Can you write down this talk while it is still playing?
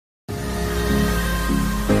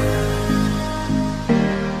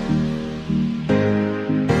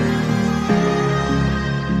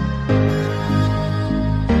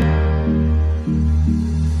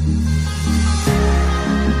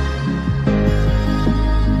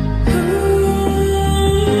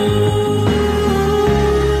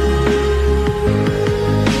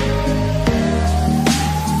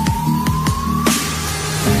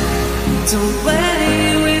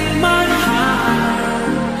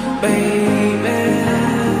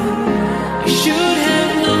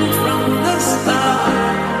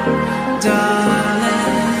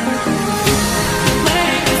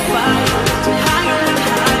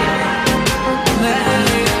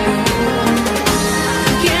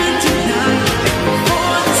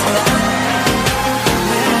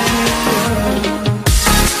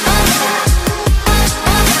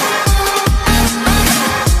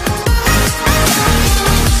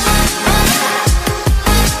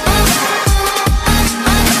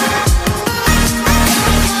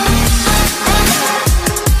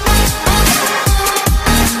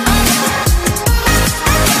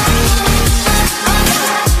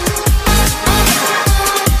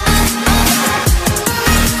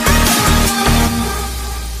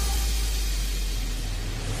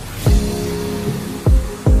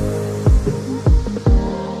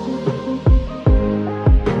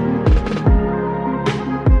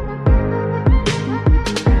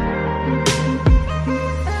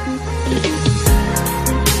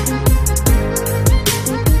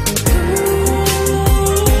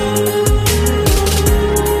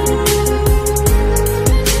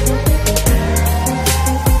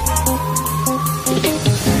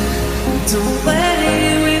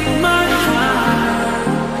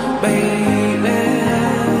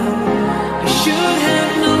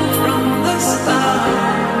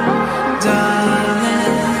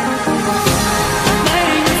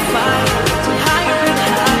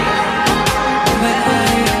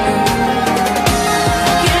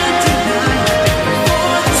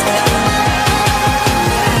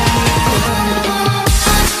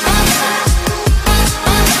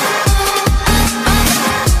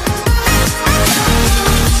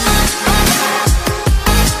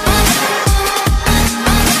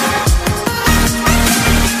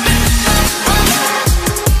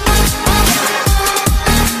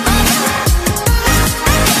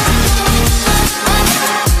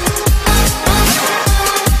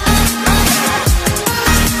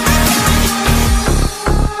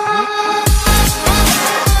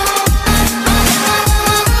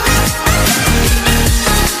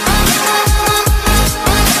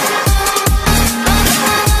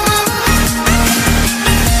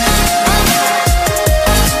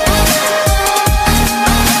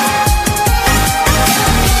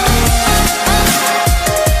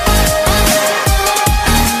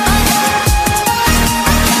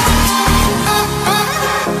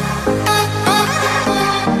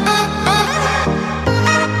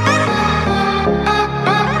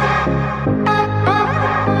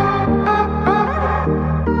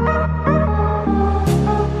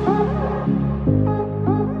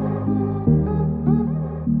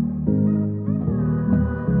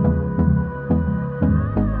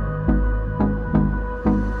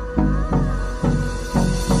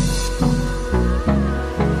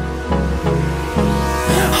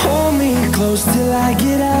close till I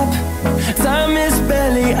get up. Time is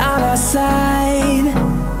barely on our side.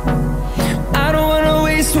 I don't wanna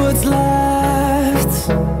waste what's left.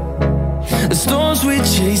 The storms we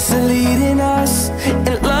chase are leading us,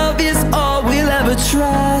 and love is all we'll ever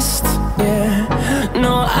trust. Yeah,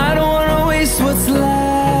 no, I don't wanna waste what's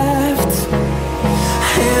left.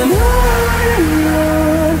 And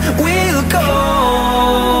on we'll go,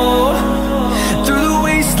 through the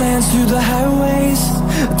wastelands, through the highways,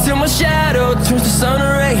 till my shadow turns to sun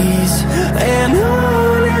rays. And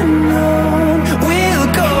on we'll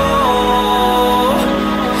go,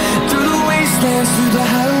 through the wastelands, through the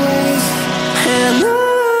highways, and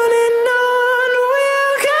on we'll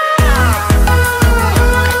go.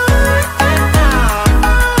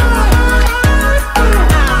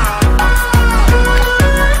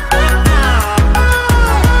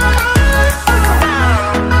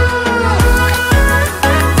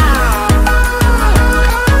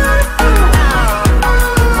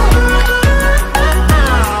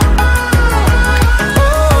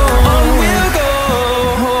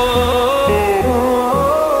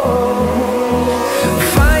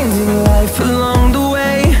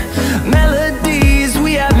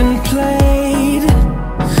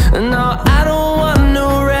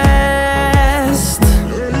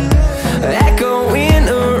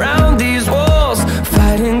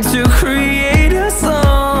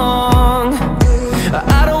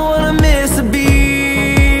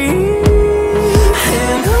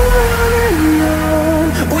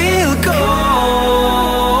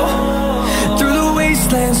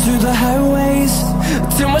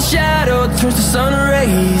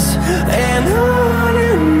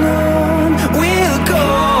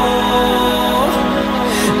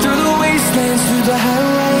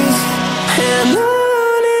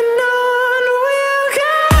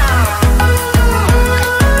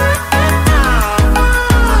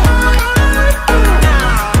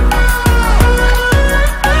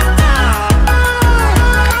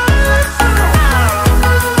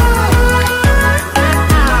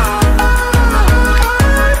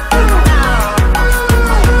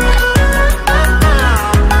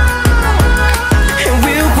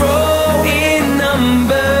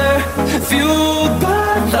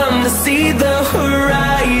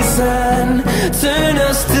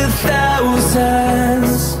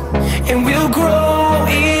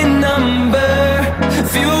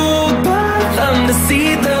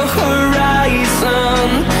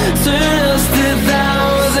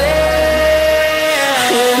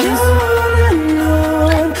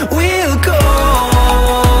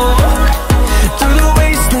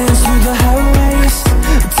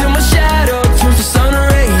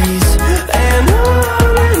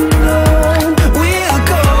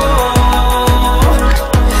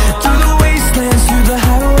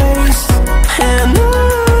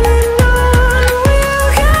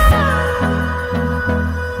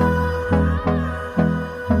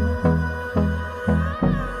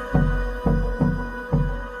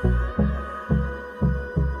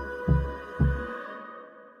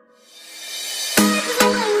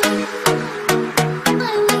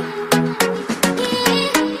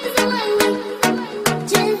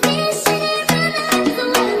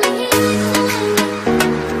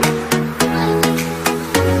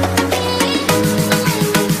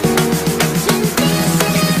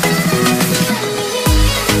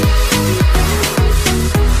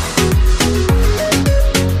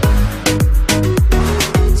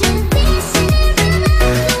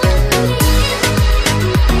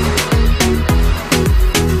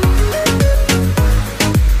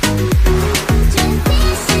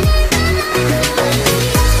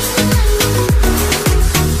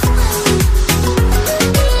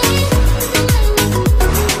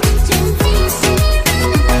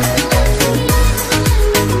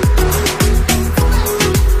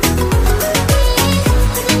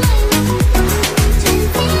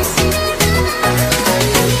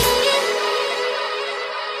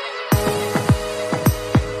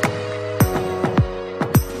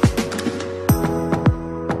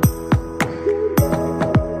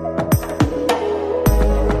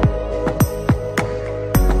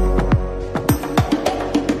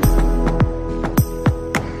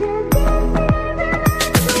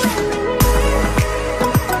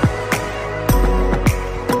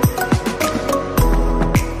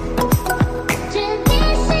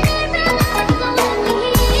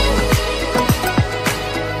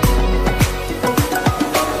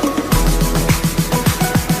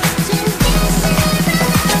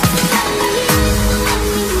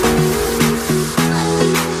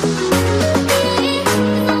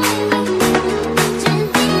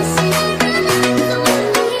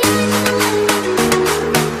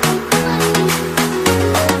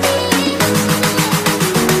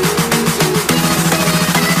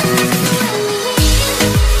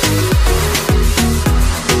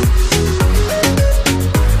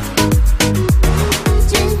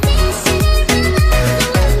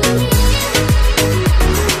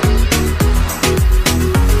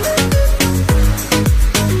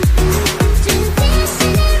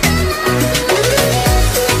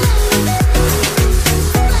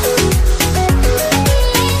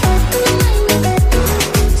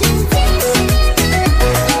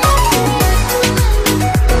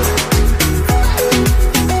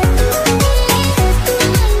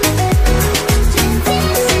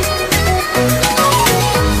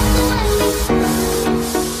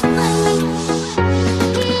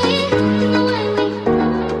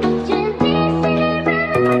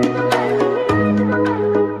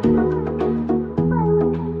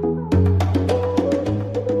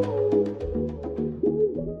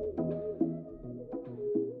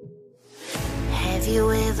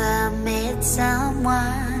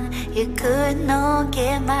 you could not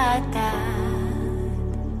get my dad.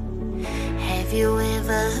 Have you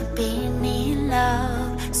ever been in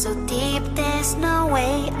love so deep there's no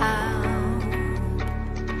way out?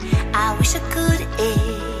 I wish I could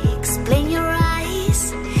explain your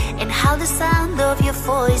eyes and how the sound of your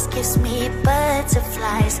voice gives me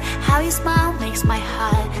butterflies. How your smile makes my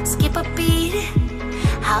heart skip a beat.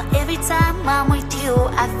 How every time I'm with you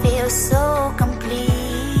I feel so complete,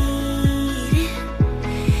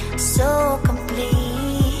 so complete.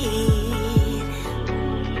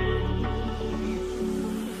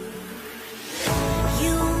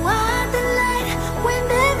 You are the light when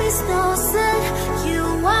there is no sun. You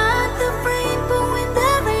are the rainbow when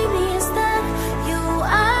the rain is done. You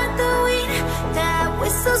are the wind that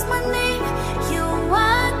whistles my name. You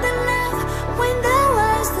are the love when the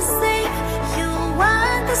world's the same. You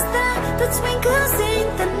are the star that twinkles in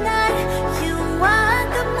the night. You are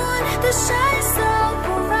the moon that shines so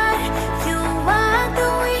bright. You are the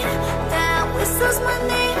wind that whistles my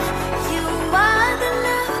name. You are the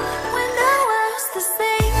love when the world's the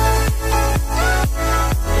same.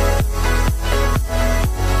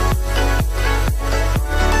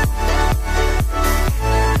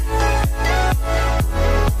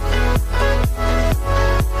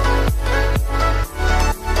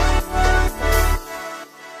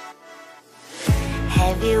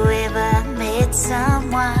 Have you ever met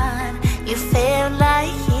someone you felt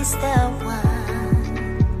like he's the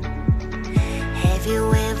one? Have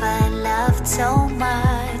you ever loved so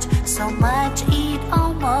much it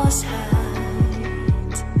almost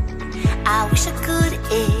hurt? I wish I could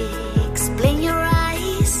explain your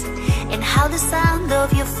eyes and how the sound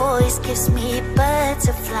of your voice gives me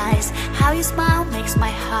butterflies. How your smile makes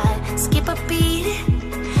my heart skip a beat.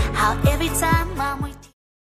 How every time I'm with